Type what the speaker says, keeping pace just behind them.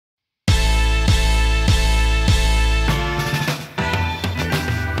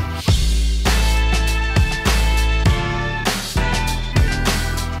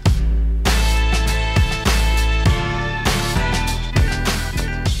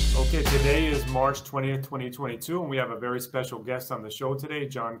Okay, today is March 20th, 2022, and we have a very special guest on the show today,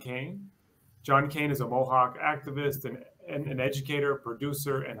 John Kane. John Kane is a Mohawk activist and an educator,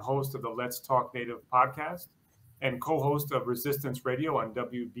 producer, and host of the Let's Talk Native podcast, and co-host of Resistance Radio on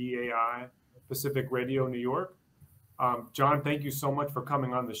WBAI Pacific Radio New York. John, thank you so much for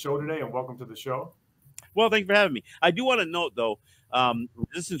coming on the show today, and welcome to the show. Well, thank you for having me. I do want to note, though,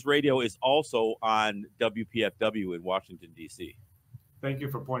 Resistance Radio is also on WPFW in Washington, D.C. Thank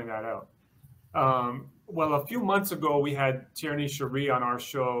you for pointing that out. Well, a few months ago, we had Tierney Cherie on our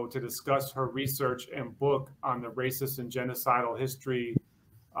show to discuss her research and book on the racist and genocidal history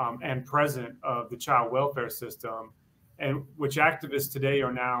and present of the child welfare system, and which activists today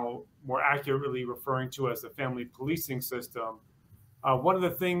are now more accurately referring to as the family policing system. One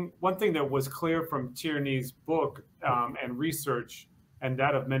thing that was clear from Tierney's book and research, and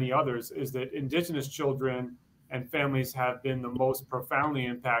that of many others, is that Indigenous children and families have been the most profoundly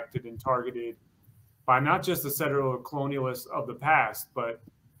impacted and targeted by not just the settler colonialists of the past, but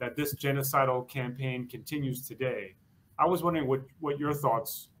that this genocidal campaign continues today. I was wondering what your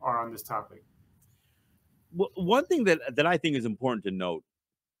thoughts are on this topic. Well, one thing that I think is important to note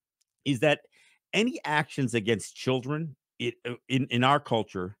is that any actions against children in our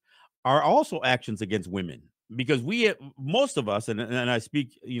culture are also actions against women, because most of us, and I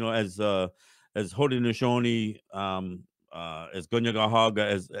speak, as Haudenosaunee, as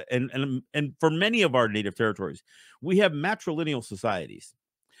Gunyaga-Haga, and for many of our native territories, we have matrilineal societies.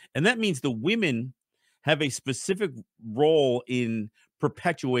 And that means the women have a specific role in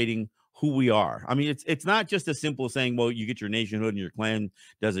perpetuating who we are. I mean, it's not just as simple as saying, well, you get your nationhood and your clan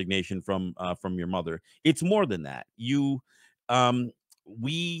designation from your mother. It's more than that.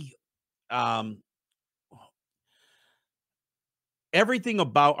 Everything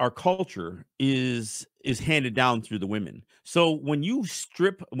about our culture is handed down through the women. So when you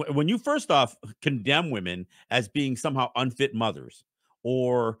first off condemn women as being somehow unfit mothers,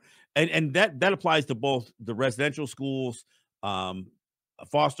 and that applies to both the residential schools,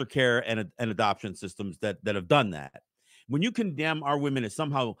 foster care, and adoption systems that have done that. When you condemn our women as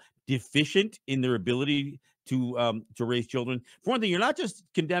somehow deficient in their ability to raise children, for one thing, you're not just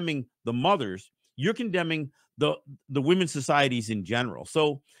condemning the mothers, you're condemning the women's societies in general.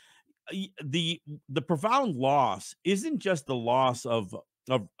 So the profound loss isn't just the loss of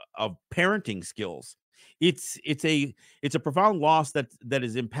parenting skills. It's a profound loss that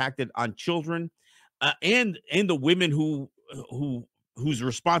is impacted on children and the women whose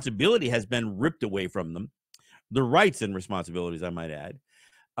responsibility has been ripped away from them, the rights and responsibilities, I might add.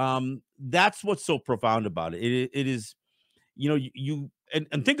 That's what's so profound about it. It is,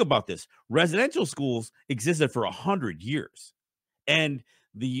 and think about this. Residential schools existed for 100 years, and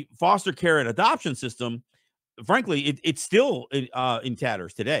the foster care and adoption system, frankly, it's still in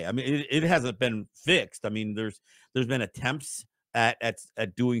tatters today. I mean, it hasn't been fixed. I mean, there's been attempts at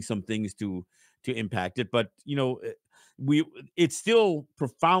doing some things to impact it, but it's still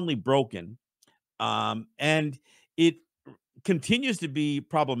profoundly broken, and it continues to be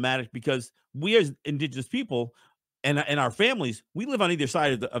problematic because we as Indigenous people and our families, we live on either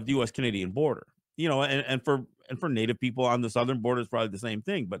side of the U.S.-Canadian border, and for Native people on the southern border is probably the same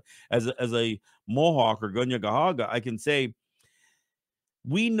thing. But as a Mohawk or Gunyaga-Haga, I can say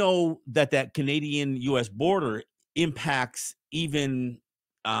we know that Canadian-U.S. border impacts even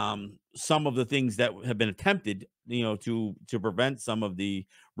some of the things that have been attempted, to prevent some of the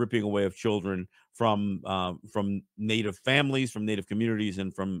ripping away of children from Native families, from Native communities,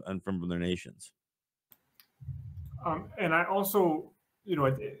 and from their nations. And I also,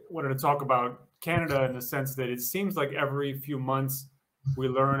 wanted to talk about Canada in the sense that it seems like every few months we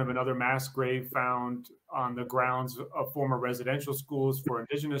learn of another mass grave found on the grounds of former residential schools for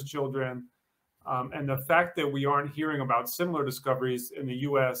Indigenous children. And the fact that we aren't hearing about similar discoveries in the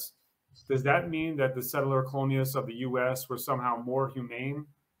U.S., does that mean that the settler colonialists of the U.S. were somehow more humane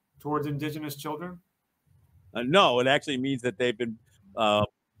towards Indigenous children? No, it actually means that they've been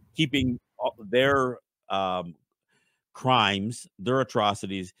keeping their crimes, their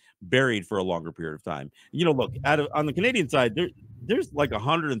atrocities buried for a longer period of time. Look, on the Canadian side, there's like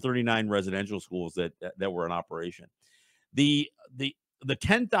 139 residential schools that were in operation. The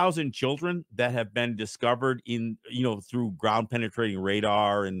 10,000 children that have been discovered through ground penetrating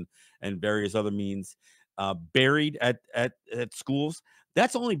radar and various other means buried at schools,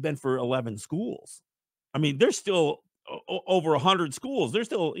 that's only been for 11 schools. I mean, there's still over 100 schools. There's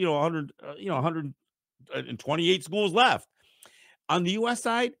still 128 schools left. On the U.S.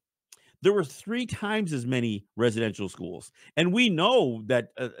 side, there were 3 times as many residential schools, and we know that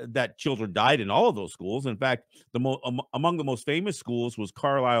that children died in all of those schools. In fact, among the most famous schools was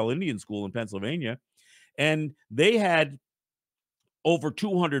Carlisle Indian School in Pennsylvania, and they had over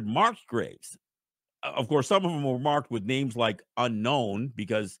 200 marked graves. Of course, some of them were marked with names like unknown,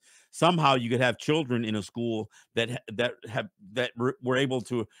 because somehow you could have children in a school that were able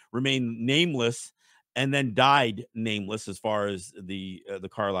to remain nameless and then died nameless, as far as the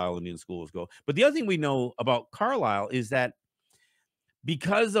Carlisle Indian schools go. But the other thing we know about Carlisle is that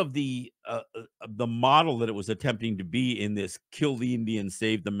because of the model that it was attempting to be in this kill the Indian,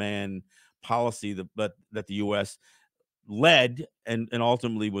 save the man policy that the U.S. led and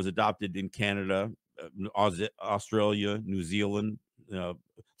ultimately was adopted in Canada, Australia, New Zealand,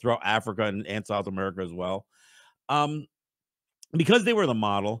 throughout Africa and South America as well. Because they were the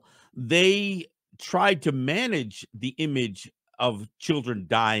model, they tried to manage the image of children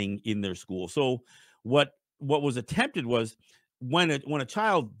dying in their school. So what was attempted was, when a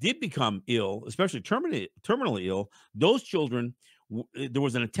child did become ill, especially terminally ill, those children, there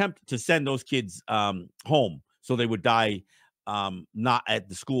was an attempt to send those kids home, so they would die not at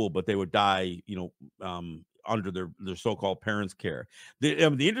the school, but they would die, under their so-called parents' care.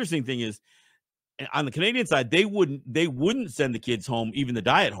 The interesting thing is, on the Canadian side, they wouldn't send the kids home even to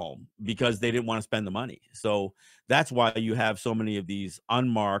die at home, because they didn't want to spend the money. So that's why you have so many of these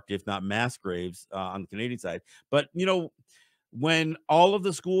unmarked, if not mass graves, on the Canadian side. But when all of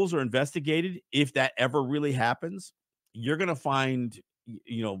the schools are investigated, if that ever really happens, you're going to find,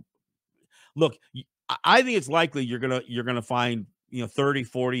 look, I think it's likely you're going to find, 30,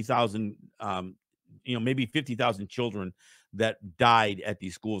 40,000, maybe 50,000 children that died at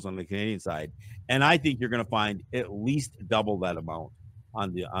these schools on the Canadian side. And I think you're going to find at least double that amount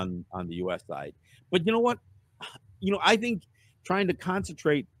on the US side. But you know what? I think trying to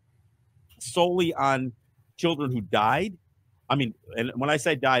concentrate solely on children who died, I mean, and when I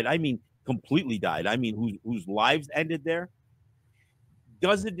say died, I mean completely died. I mean whose lives ended there,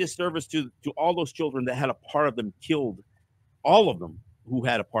 does a disservice to all those children that had a part of them killed, all of them who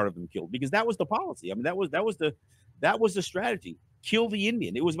had a part of them killed, because that was the policy. I mean, that was the strategy. Kill the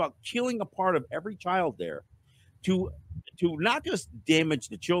Indian. It was about killing a part of every child there to not just damage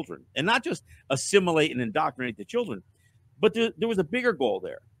the children and not just assimilate and indoctrinate the children, but there was a bigger goal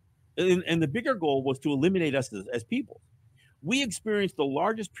there. And the bigger goal was to eliminate us as people. We experienced the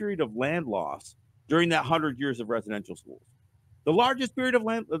largest period of land loss during that 100 years of residential schools. The largest period of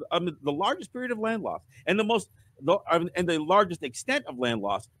land loss, and the largest extent of land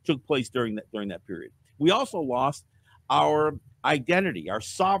loss took place during that period. We also lost our identity, our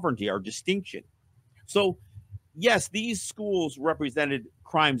sovereignty, our distinction. So, yes, these schools represented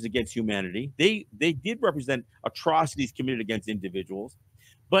crimes against humanity. They did represent atrocities committed against individuals,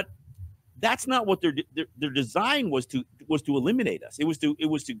 but that's not what their design was to eliminate us. It was to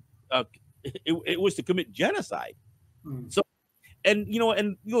commit genocide. So, and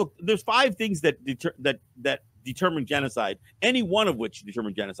there's 5 things that determine genocide. Any one of which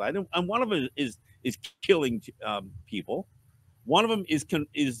determine genocide, and one of them is killing people. One of them is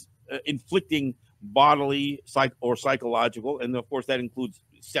inflicting bodily, or psychological, and of course that includes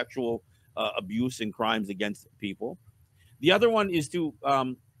sexual abuse and crimes against people. The other one is to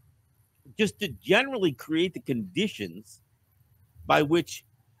just to generally create the conditions by which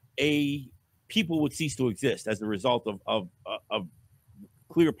a people would cease to exist as a result of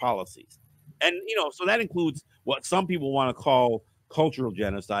clear policies. And so that includes what some people want to call cultural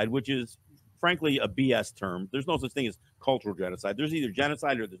genocide, which is frankly a BS term. There's no such thing as cultural genocide. There's either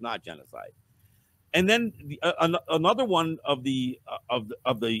genocide or there's not genocide. And then another one of the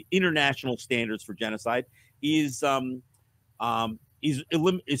international standards for genocide is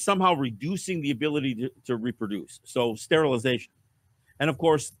somehow reducing the ability to reproduce. So sterilization. And of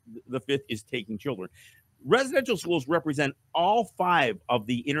course, the 5th is taking children. Residential schools represent all 5 of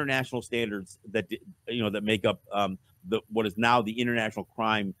the international standards that make up what is now the international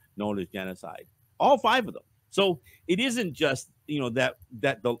crime known as genocide. All 5 of them. So it isn't just that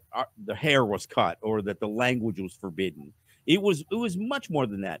the hair was cut or that the language was forbidden. It was much more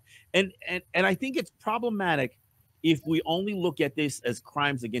than that. And I think it's problematic if we only look at this as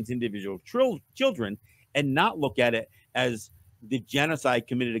crimes against individual children and not look at it as the genocide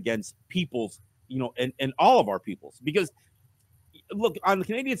committed against peoples, and all of our peoples. Because look, on the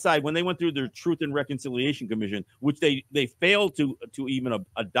Canadian side, when they went through their Truth and Reconciliation Commission, which they failed to even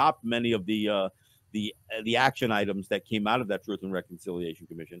adopt many of the action items that came out of that Truth and Reconciliation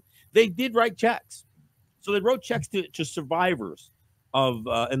Commission, they did write checks. So they wrote checks to survivors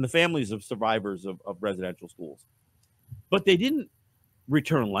and the families of survivors of residential schools. But they didn't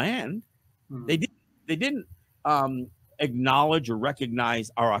return land. They Mm. didn't. They didn't acknowledge or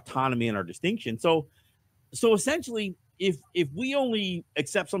recognize our autonomy and our distinction. So essentially, if we only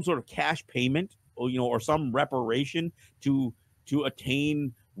accept some sort of cash payment, or or some reparation to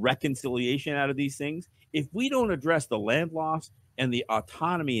attain reconciliation out of these things, if we don't address the land loss and the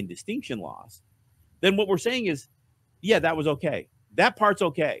autonomy and distinction loss, then what we're saying is, yeah, that was okay. That part's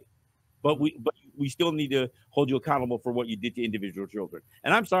okay, but we still need to hold you accountable for what you did to individual children.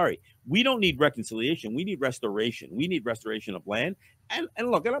 And I'm sorry, we don't need reconciliation. We need restoration. We need restoration of land. And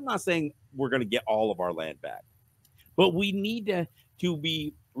look, and I'm not saying we're going to get all of our land back, but we need to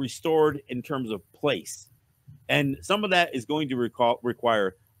be restored in terms of place. And some of that is going to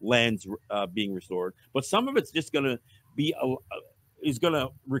require lands being restored, but some of it's just going to be is going to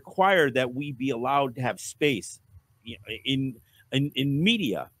require that we be allowed to have space in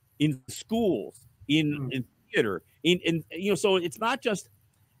media, in schools, in theater, in so it's not just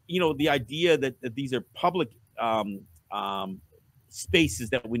the idea that these are public spaces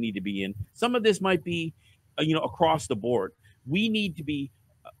that we need to be in. Some of this might be across the board. We need to be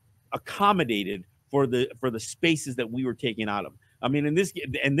accommodated for the spaces that we were taken out of. I mean, and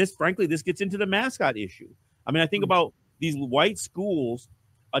this frankly, this gets into the mascot issue. I mean, I think about these white schools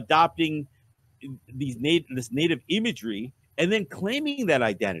adopting this native imagery and then claiming that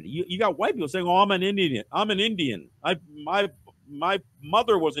identity. You got white people saying, "Oh, I'm an Indian. I'm an Indian. My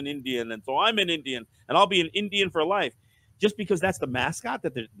mother was an Indian, and so I'm an Indian, and I'll be an Indian for life," just because that's the mascot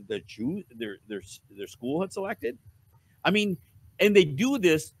that their school had selected. I mean, and they do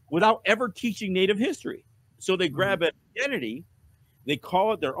this without ever teaching Native history. So they grab an identity, they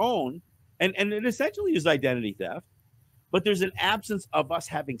call it their own, and it essentially is identity theft. But there's an absence of us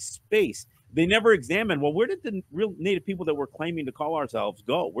having space. They never examine, well, where did the real Native people that we're claiming to call ourselves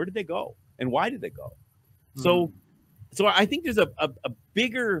go? Where did they go? And why did they go? So I think there's a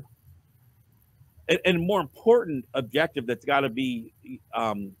bigger and more important objective that's got to be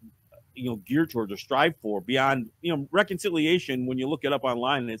geared towards or strive for beyond reconciliation. When you look it up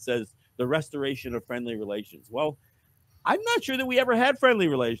online, it says the restoration of friendly relations. Well, I'm not sure that we ever had friendly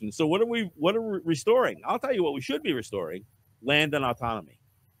relations. So what are we restoring? I'll tell you what we should be restoring: land and autonomy.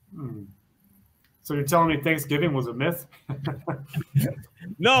 So you're telling me Thanksgiving was a myth?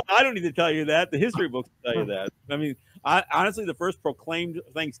 No, I don't need to tell you that. The history books tell you that. I mean, honestly, the first proclaimed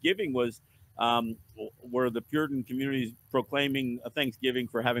Thanksgiving was where the Puritan communities proclaiming a Thanksgiving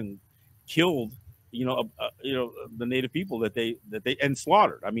for having killed, the Native people that they and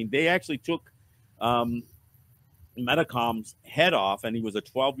slaughtered. I mean, they actually took Metacom's head off, and he was a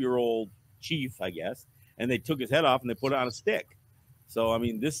 12-year-old chief, I guess, and they took his head off and they put it on a stick. So, I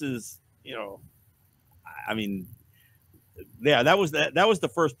mean, this is, I mean, yeah, that was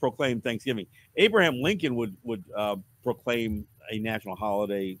the first proclaimed Thanksgiving. Abraham Lincoln would proclaim a national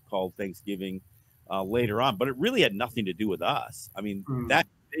holiday called Thanksgiving later on, but it really had nothing to do with us. I mean, that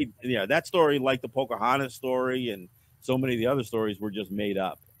story, like the Pocahontas story and so many of the other stories, were just made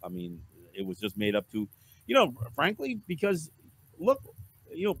up. I mean, it was just made up to, frankly, because look,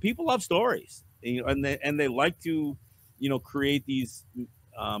 people love stories, and they like to, create these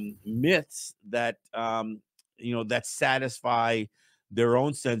myths that that satisfy their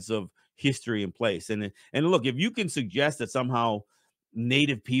own sense of history and place. And look, if you can suggest that somehow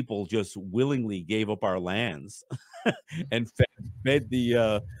Native people just willingly gave up our lands and fed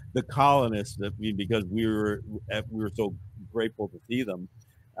the colonists, because we were so grateful to see them,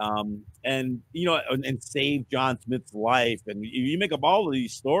 and save John Smith's life, and you make up all of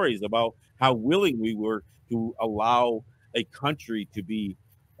these stories about how willing we were to allow a country to be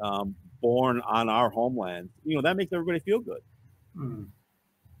born on our homeland, that makes everybody feel good.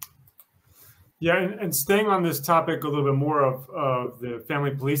 Yeah, and staying on this topic a little bit more of the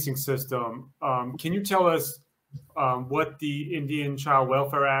family policing system, can you tell us what the Indian Child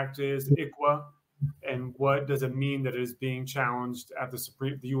Welfare Act is, ICWA, and what does it mean that it is being challenged at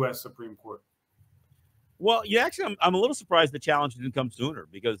the U.S. Supreme Court? Well, actually, I'm a little surprised the challenge didn't come sooner,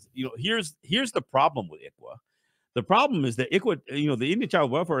 because here's the problem with ICWA. The problem is that ICWA, the Indian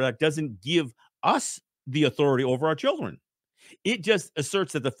Child Welfare Act, doesn't give us the authority over our children. It just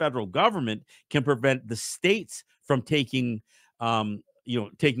asserts that the federal government can prevent the states from taking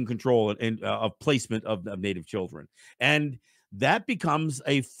control and of placement of Native children, and that becomes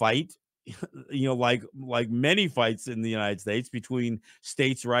a fight, like many fights in the United States, between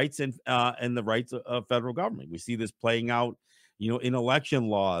states' rights and the rights of federal government. We see this playing out, in election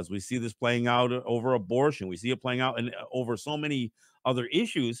laws. We see this playing out over abortion. We see it playing out over so many other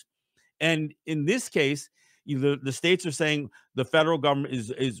issues. And in this case, the states are saying the federal government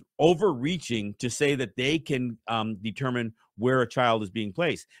is overreaching to say that they can determine where a child is being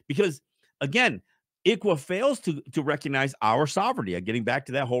placed, because again, ICWA fails to recognize our sovereignty. Getting back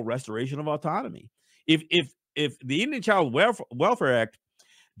to that whole restoration of autonomy. If the Indian Child Welfare Act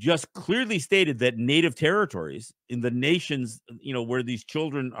just clearly stated that native territories in the nations, where these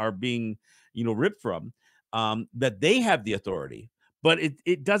children are being, ripped from, that they have the authority, but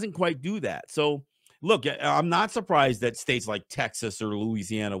it doesn't quite do that. So look, I'm not surprised that states like Texas or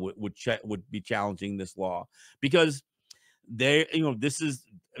Louisiana would be challenging this law, because this is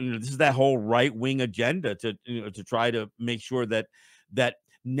that whole right wing agenda to try to make sure that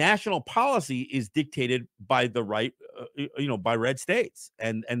national policy is dictated by the right, by red states,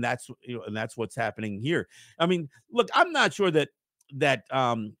 and that's what's happening here. I mean, look, I'm not sure that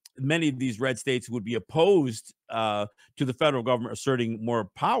many of these red states would be opposed to the federal government asserting more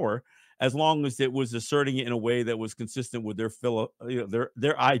power, as long as it was asserting it in a way that was consistent with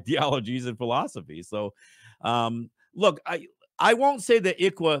their ideologies and philosophies. So, look, I won't say that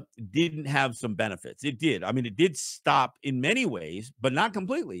ICWA didn't have some benefits. It did. I mean, it did stop in many ways, but not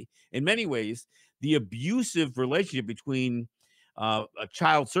completely. In many ways, the abusive relationship between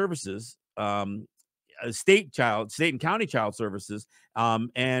child services, state and county child services,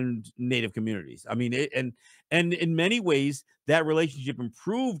 and Native communities. I mean, and in many ways, that relationship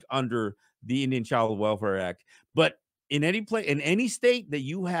improved under the Indian Child Welfare Act. But in any state that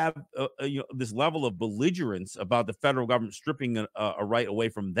you have this level of belligerence about the federal government stripping a right away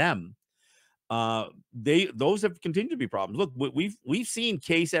from them, those have continued to be problems. Look, we've seen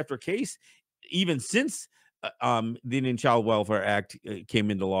case after case, even since the Indian Child Welfare Act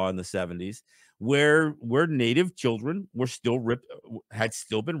came into law in the 70s, where Native children were had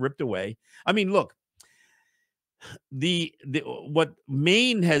still been ripped away. I mean, look, what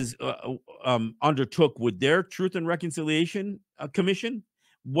Maine has undertook with their Truth and Reconciliation Commission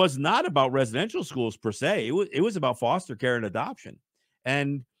was not about residential schools per se. It was about foster care and adoption.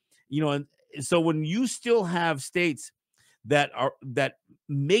 And and so when you still have states that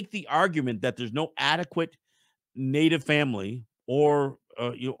make the argument that there's no adequate Native family or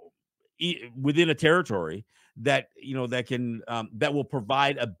within a territory that that will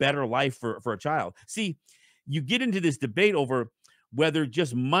provide a better life for a child. See, you get into this debate over whether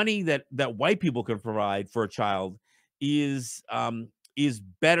just money that white people can provide for a child is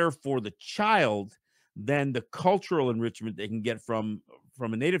better for the child than the cultural enrichment they can get from a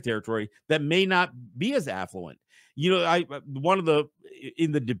Native territory that may not be as affluent. In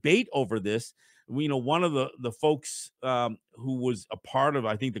the debate over this, one of the folks who was a part of,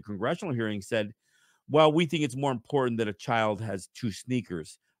 I think, the congressional hearing said, well, we think it's more important that a child has 2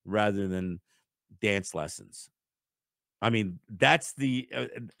 sneakers rather than dance lessons. I mean, that's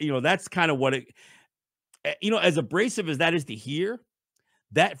that's kind of what it, as abrasive as that is to hear,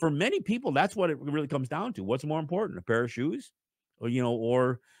 that for many people, that's what it really comes down to. What's more important, a pair of shoes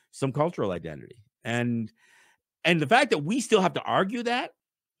or some cultural identity? And the fact that we still have to argue that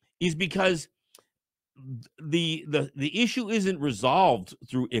is because the issue isn't resolved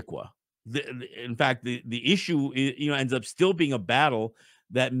through ICWA. In fact, the issue ends up still being a battle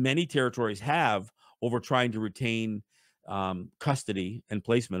that many territories have over trying to retain custody and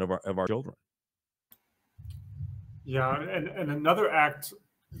placement of our children. Yeah, and another act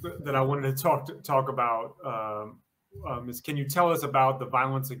that I wanted to talk about is, can you tell us about the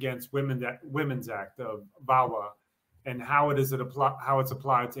Violence Against Women's Act of VAWA and how it's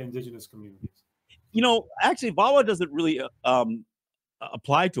applied to Indigenous communities? Actually, VAWA doesn't really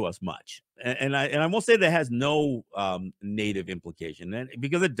apply to us much, and I won't say that has no Native implication, and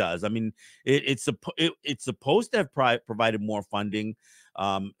because it does. I mean, it's supposed to have provided more funding,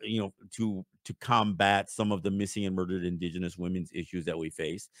 to combat some of the missing and murdered Indigenous women's issues that we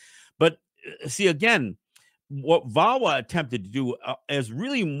face. But see, again, what VAWA attempted to do is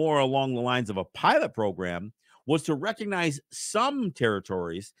really more along the lines of a pilot program, was to recognize some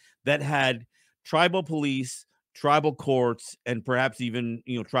territories that had tribal police, tribal courts, and perhaps even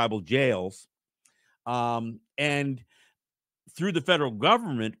tribal jails, and through the federal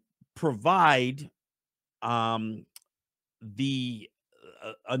government provide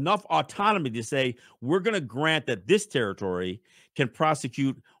enough autonomy to say, we're going to grant that this territory can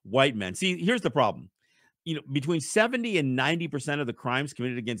prosecute white men. See, here's the problem. Between 70 and 90% of the crimes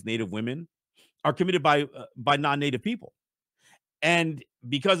committed against Native women are committed by non-Native people. And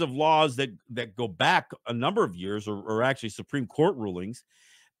because of laws that go back a number of years, or actually Supreme Court rulings,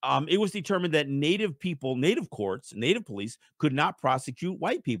 it was determined that Native people, Native courts, Native police could not prosecute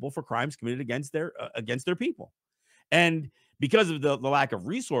white people for crimes committed against their people. And because of the lack of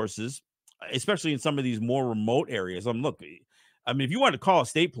resources, especially in some of these more remote areas, if you want to call a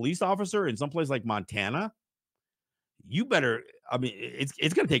state police officer in some place like Montana, you better, I mean, it's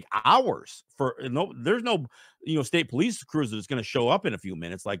going to take hours for there's no, state police cruiser that's going to show up in a few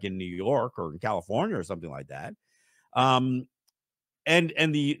minutes, like in New York or in California or something like that. And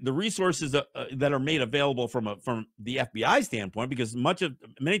the resources that are made available from the FBI standpoint, because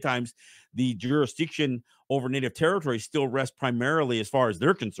many times the jurisdiction over Native territory still rests primarily, as far as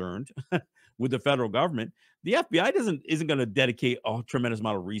they're concerned, with the federal government. The FBI isn't going to dedicate a tremendous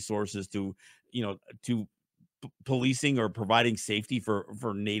amount of resources to policing or providing safety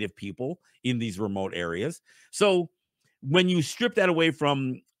for Native people in these remote areas. So when you strip that away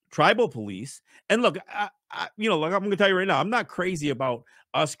from tribal police, and look, I'm going to tell you right now, I'm not crazy about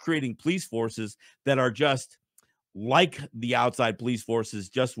us creating police forces that are just like the outside police forces,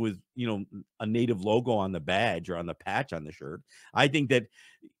 just with, a Native logo on the badge or on the patch on the shirt. I think that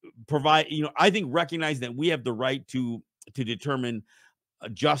recognizing that we have the right to determine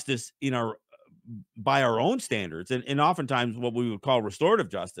justice by our own standards, and oftentimes what we would call restorative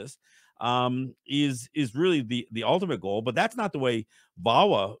justice, is really the ultimate goal. But that's not the way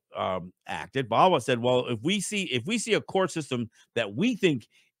VAWA acted. VAWA said, well, if we see a court system that we think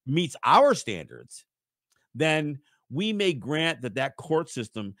meets our standards, then we may grant that court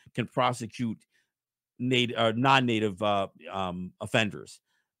system can prosecute non-Native offenders.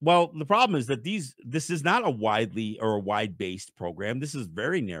 Well, the problem is that this is not a wide-based program. This is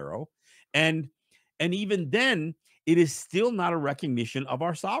very narrow, and even then, it is still not a recognition of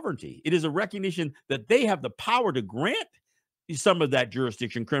our sovereignty. It is a recognition that they have the power to grant some of that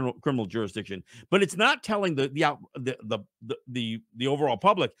jurisdiction, criminal jurisdiction, but it's not telling the overall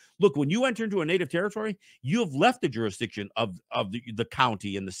public, look, when you enter into a Native territory, you have left the jurisdiction of the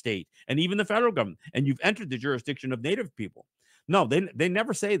county and the state and even the federal government, and you've entered the jurisdiction of Native people. No, they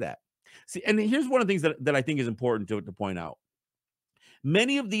never say that. See, and here's one of the things that I think is important to point out.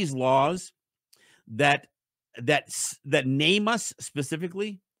 Many of these laws that name us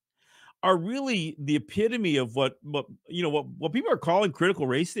specifically are really the epitome of what people are calling critical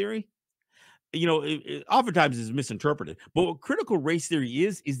race theory. It oftentimes is misinterpreted, but what critical race theory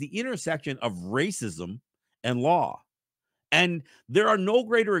is the intersection of racism and law. And there are no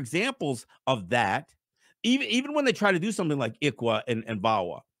greater examples of that, even when they try to do something like ICWA and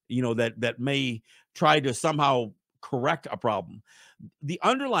VAWA, that may try to somehow correct a problem. The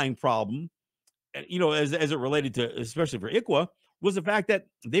underlying problem, as it related to, especially for ICWA, was the fact that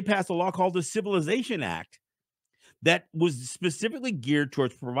they passed a law called the Civilization Act that was specifically geared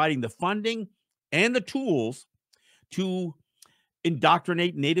towards providing the funding and the tools to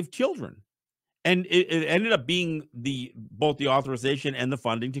indoctrinate Native children. And it ended up being both the authorization and the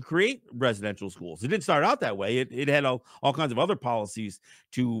funding to create residential schools. It didn't start out that way. It had all kinds of other policies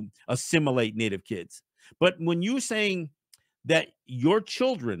to assimilate Native kids. But when you're saying that your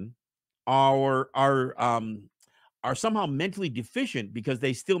children are somehow mentally deficient because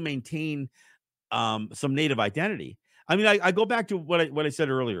they still maintain some Native identity. I mean, I go back to what I said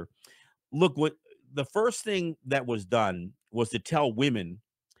earlier. Look, what the first thing that was done was to tell women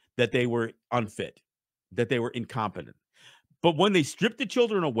that they were unfit, that they were incompetent. But when they stripped the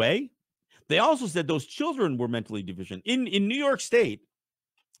children away, they also said those children were mentally deficient. In New York State,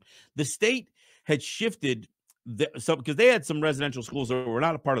 the state had shifted because they had some residential schools that were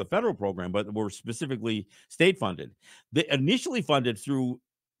not a part of the federal program, but were specifically state funded. They initially funded through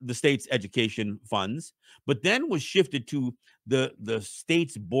the state's education funds, but then was shifted to the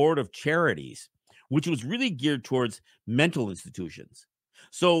state's board of charities, which was really geared towards mental institutions.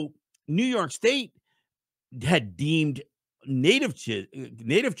 So New York State had deemed Native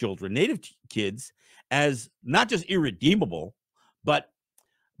children, Native kids, as not just irredeemable, but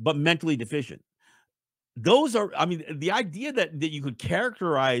mentally deficient. Those are, I mean, the idea that you could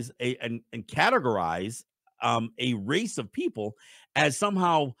characterize and categorize a race of people as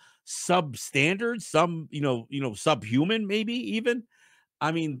somehow substandard, subhuman, maybe even.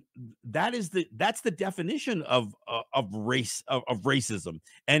 I mean, that's the definition of race, of racism,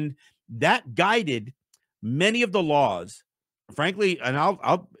 and that guided many of the laws, frankly.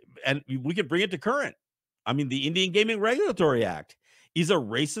 And we could bring it to current. I mean, the Indian Gaming Regulatory Act is a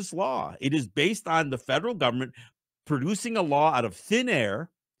racist law. It is based on the federal government producing a law out of thin air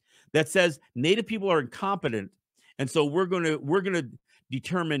that says Native people are incompetent, and so we're going to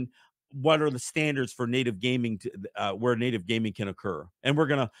determine what are the standards for Native gaming, where Native gaming can occur, and we're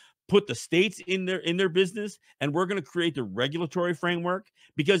going to put the states in their business, and we're going to create the regulatory framework.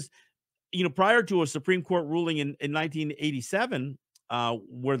 Because prior to a Supreme Court ruling in 1987,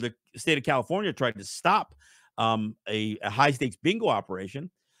 where the state of California tried to stop a high stakes bingo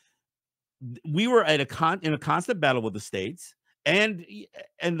operation, we were in a constant battle with the states, and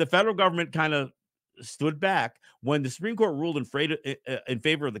the federal government kind of stood back when the Supreme Court ruled in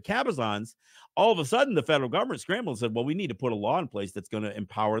favor of the Cabazons. All of a sudden, the federal government scrambled and said, well, we need to put a law in place that's going to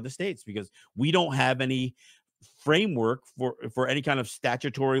empower the states because we don't have any framework for any kind of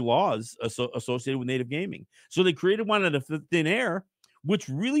statutory laws associated with native gaming. So they created one out of thin air, which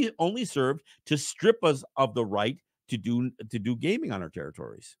really only served to strip us of the right to do gaming on our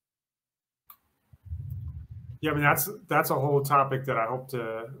territories. Yeah, I mean that's a whole topic that I hope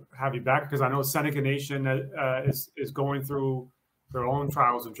to have you back, because I know Seneca Nation is going through their own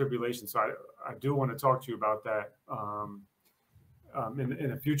trials and tribulations. So I do want to talk to you about that in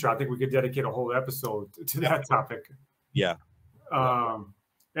the future. I think we could dedicate a whole episode to that topic. Yeah.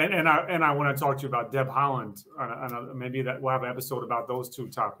 And I want to talk to you about Deb Holland. Maybe that we'll have an episode about those two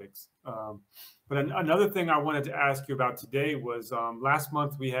topics. But another thing I wanted to ask you about today was last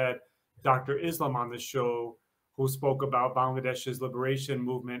month we had Dr. Islam on the show, who spoke about Bangladesh's liberation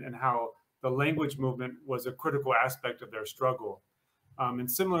movement and how the language movement was a critical aspect of their struggle.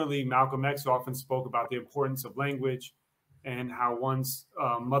 And similarly, Malcolm X often spoke about the importance of language and how one's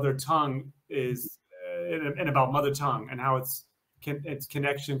mother tongue is, and about mother tongue and how its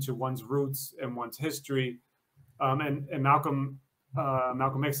connection to one's roots and one's history. And Malcolm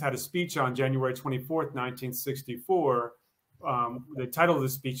X had a speech on January 24th, 1964. The title of the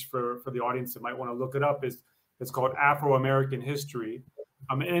speech for the audience that might want to look it up it's called Afro-American History.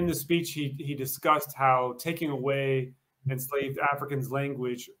 In the speech, he discussed how taking away enslaved Africans'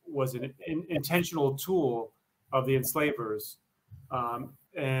 language was an intentional tool of the enslavers,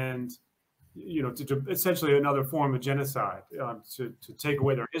 and to essentially another form of genocide, to take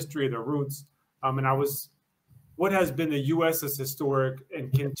away their history, their roots. What has been the U.S.'s historic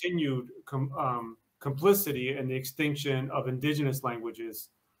and continued complicity in the extinction of indigenous languages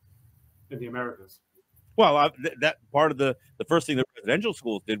in the Americas? Well, that part of the first thing the residential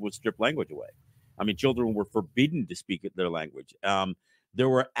schools did was strip language away. I mean, children were forbidden to speak their language. There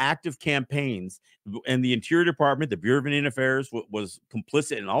were active campaigns, and the Interior Department, the Bureau of Indian Affairs was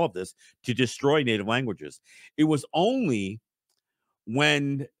complicit in all of this to destroy native languages. It was only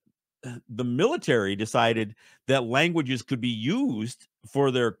when the military decided that languages could be used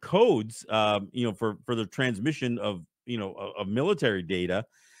for their codes, for the transmission of military data,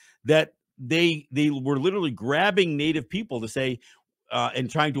 that they were literally grabbing native people to say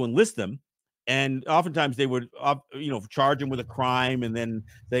and trying to enlist them. And oftentimes they would, charge them with a crime and then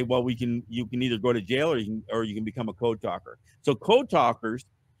say, well, you can either go to jail or you can become a code talker. So code talkers,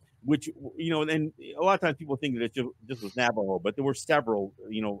 which, and a lot of times people think that it just was Navajo, but there were several,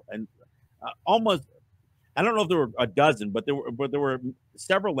 and almost, I don't know if there were a dozen, but there were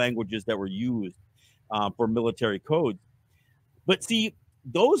several languages that were used for military codes. But see,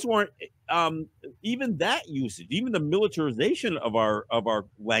 those weren't even that usage, even the militarization of our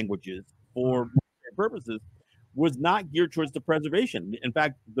languages for purposes was not geared towards the preservation. In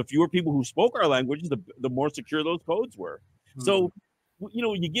fact, the fewer people who spoke our languages, the more secure those codes were. So,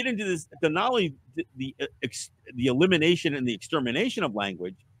 you get into this, not only the elimination and the extermination of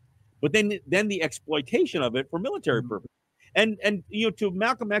language, but then the exploitation of it for military purposes. And to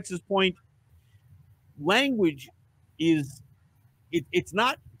Malcolm X's point, language is it's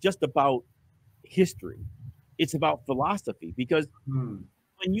not just about history; it's about philosophy. Because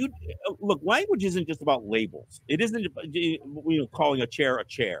when you look, language isn't just about labels. It isn't calling a chair a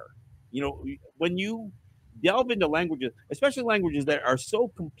chair. When you delve into languages, especially languages that are so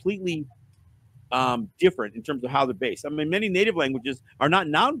completely different in terms of how they're based. I mean, many native languages are not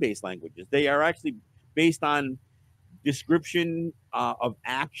noun-based languages. They are actually based on description of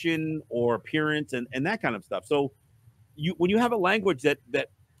action or appearance and that kind of stuff. So when you have a language that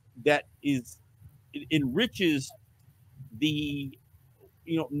enriches the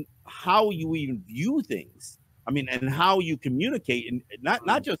how you even view things, I mean, and how you communicate, and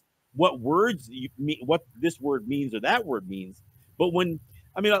not just what words you mean, what this word means or that word means, but one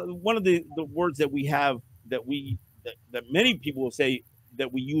of the words that we have that many people will say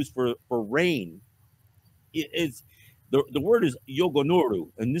that we use for rain is the word is yogonoru,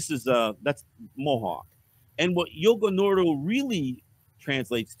 and this is that's Mohawk. And what yogonoru really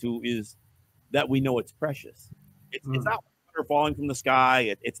translates to is that we know it's precious. It's not water falling from the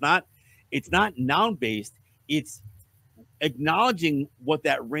sky. It's not noun based. It's acknowledging what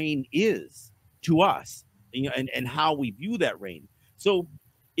that rain is to us, and how we view that rain. So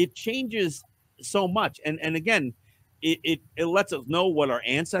it changes so much. And again, it lets us know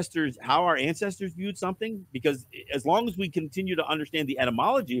how our ancestors viewed something, because as long as we continue to understand the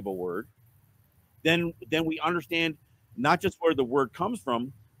etymology of a word, then we understand not just where the word comes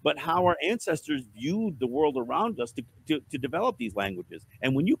from, but how our ancestors viewed the world around us to develop these languages.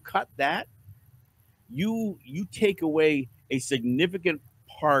 And when you cut that, you take away a significant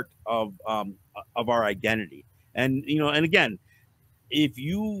part of our identity. And and again, if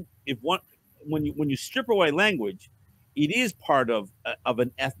one when you strip away language, it is part of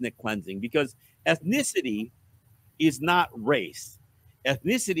an ethnic cleansing, because ethnicity is not race.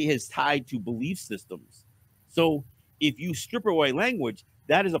 Ethnicity is tied to belief systems. So if you strip away language,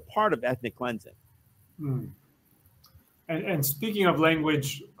 that is a part of ethnic cleansing. Mm. And speaking of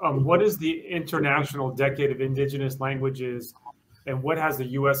language, what is the International Decade of Indigenous Languages, and what has the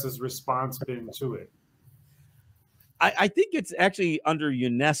U.S.'s response been to it? I think it's actually under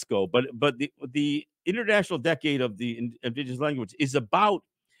UNESCO, but the International Decade of the Indigenous Language is about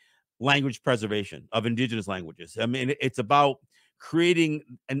language preservation of indigenous languages. I mean, it's about creating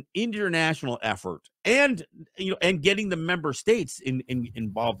an international effort, and and getting the member states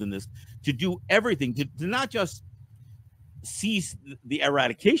involved in this, to do everything to not just cease the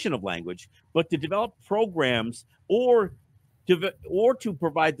eradication of language, but to develop programs, or to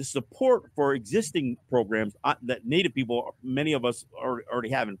provide the support for existing programs that Native people, many of us, already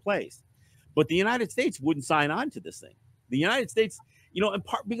have in place. But the United States wouldn't sign on to this thing. The United States, in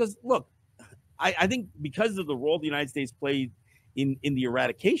part because, look, I think because of the role the United States played in the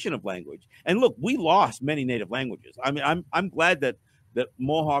eradication of language, and look, we lost many Native languages. I mean, I'm glad that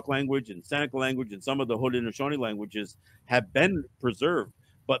Mohawk language and Seneca language and some of the Haudenosaunee languages have been preserved,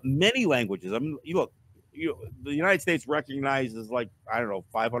 but many languages. I mean, look, the United States recognizes, like, I don't know,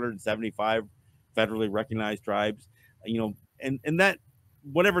 575 federally recognized tribes, and that,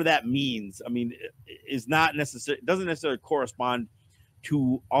 whatever that means, I mean, is not necessary. Doesn't necessarily correspond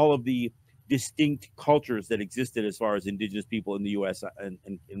to all of the distinct cultures that existed as far as indigenous people in the U.S. and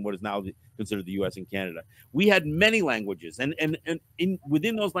what is now considered the U.S. and Canada. We had many languages, and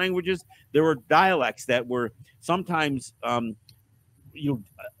within those languages, there were dialects that were sometimes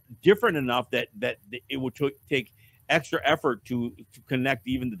different enough that it would take extra effort to connect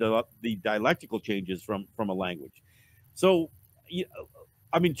even the dialectical changes from a language. So,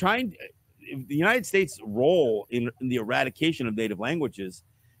 I mean, the United States' role in the eradication of native languages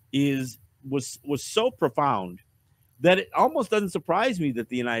was so profound that it almost doesn't surprise me that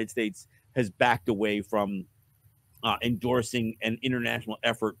the United States has backed away from endorsing an international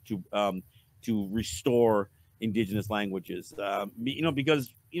effort to restore indigenous languages.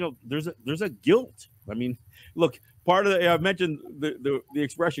 Because there's a guilt. I mean, look, part of I mentioned the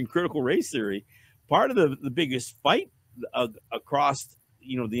expression critical race theory. Part of the biggest fight across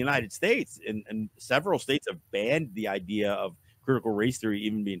the United States, and several states have banned the idea of critical race theory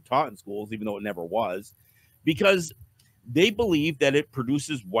even being taught in schools, even though it never was, because they believe that it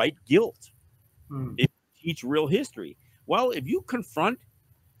produces white guilt. If you teach real history, well, if you confront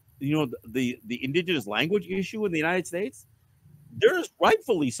the indigenous language issue in the United States, there's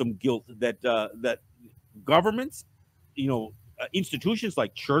rightfully some guilt that governments, institutions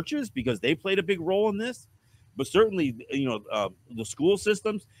like churches, because they played a big role in this, but certainly the school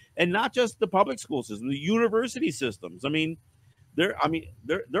systems, and not just the public school system, the university systems. I mean, there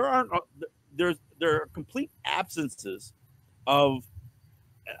are complete absences of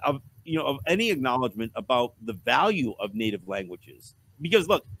any acknowledgement about the value of native languages. Because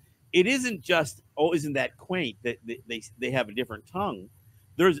look, it isn't just, oh, isn't that quaint that they have a different tongue.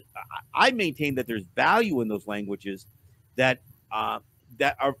 I maintain that there's value in those languages that are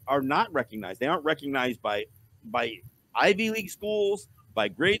not recognized. They aren't recognized by Ivy League schools, by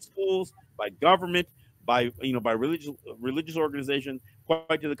grade schools, by government, by religious organizations.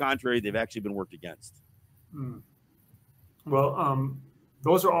 Quite to the contrary, they've actually been worked against. Well,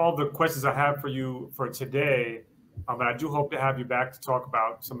 those are all the questions I have for you for today. But I do hope to have you back to talk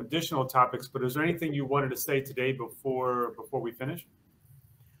about some additional topics. But is there anything you wanted to say today before we finish?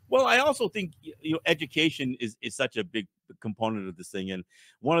 Well, I also think education is such a big component of this thing, and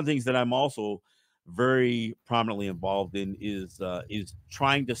one of the things that I'm also very prominently involved in is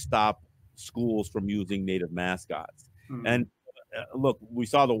trying to stop schools from using native mascots. And look, we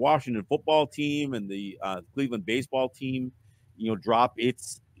saw the Washington football team and the Cleveland baseball team, drop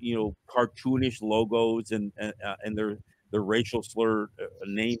its cartoonish logos and their racial slur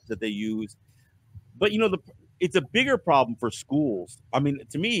names that they use. But it's a bigger problem for schools. I mean,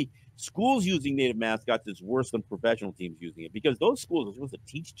 to me, schools using native mascots is worse than professional teams using it, because those schools are supposed to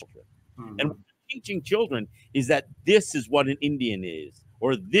teach children. And what teaching children is that this is what an Indian is,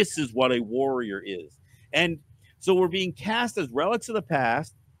 or this is what a warrior is. And so we're being cast as relics of the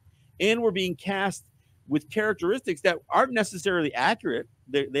past, and we're being cast with characteristics that aren't necessarily accurate.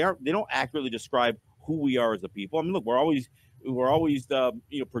 They don't accurately describe who we are as a people. I mean, look, we're always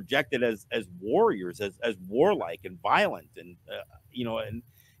projected as warriors, as warlike and violent, and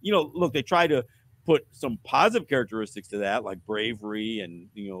look, they try to put some positive characteristics to that, like bravery and,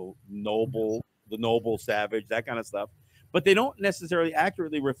 the noble savage, that kind of stuff. But they don't necessarily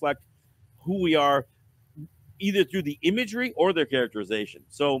accurately reflect who we are, either through the imagery or their characterization.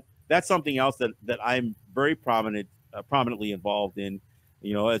 So that's something else that I'm very prominently involved in,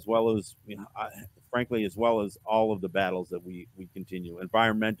 as well as, frankly, as well as all of the battles that we continue,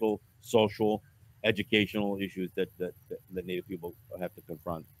 environmental, social, educational issues that Native people have to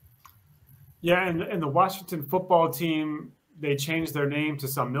confront. Yeah, and the Washington football team, they changed their name to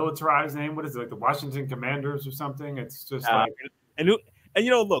some militarized name. What is it, like the Washington Commanders or something? It's just like, and look, how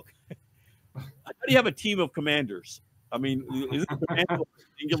do you have a team of commanders? I mean, is it a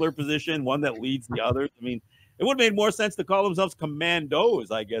singular position, one that leads the others? I mean, it would have made more sense to call themselves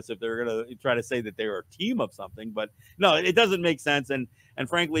commandos, I guess, if they're going to try to say that they're a team of something. But no, it doesn't make sense. And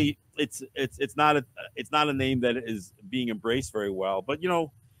frankly, it's not a name that is being embraced very well. But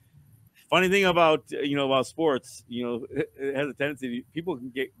funny thing about about sports, it has a tendency, people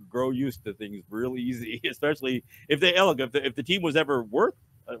can grow used to things really easy, especially if if the team was ever worth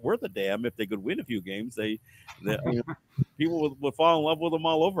a damn, if they could win a few games, people would fall in love with them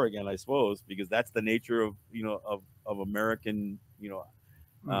all over again, I suppose, because that's the nature of of American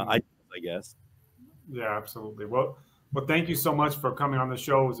ideals, I guess. Yeah, absolutely. Well, thank you so much for coming on the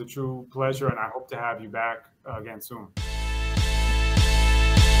show. It was a true pleasure, and I hope to have you back again soon.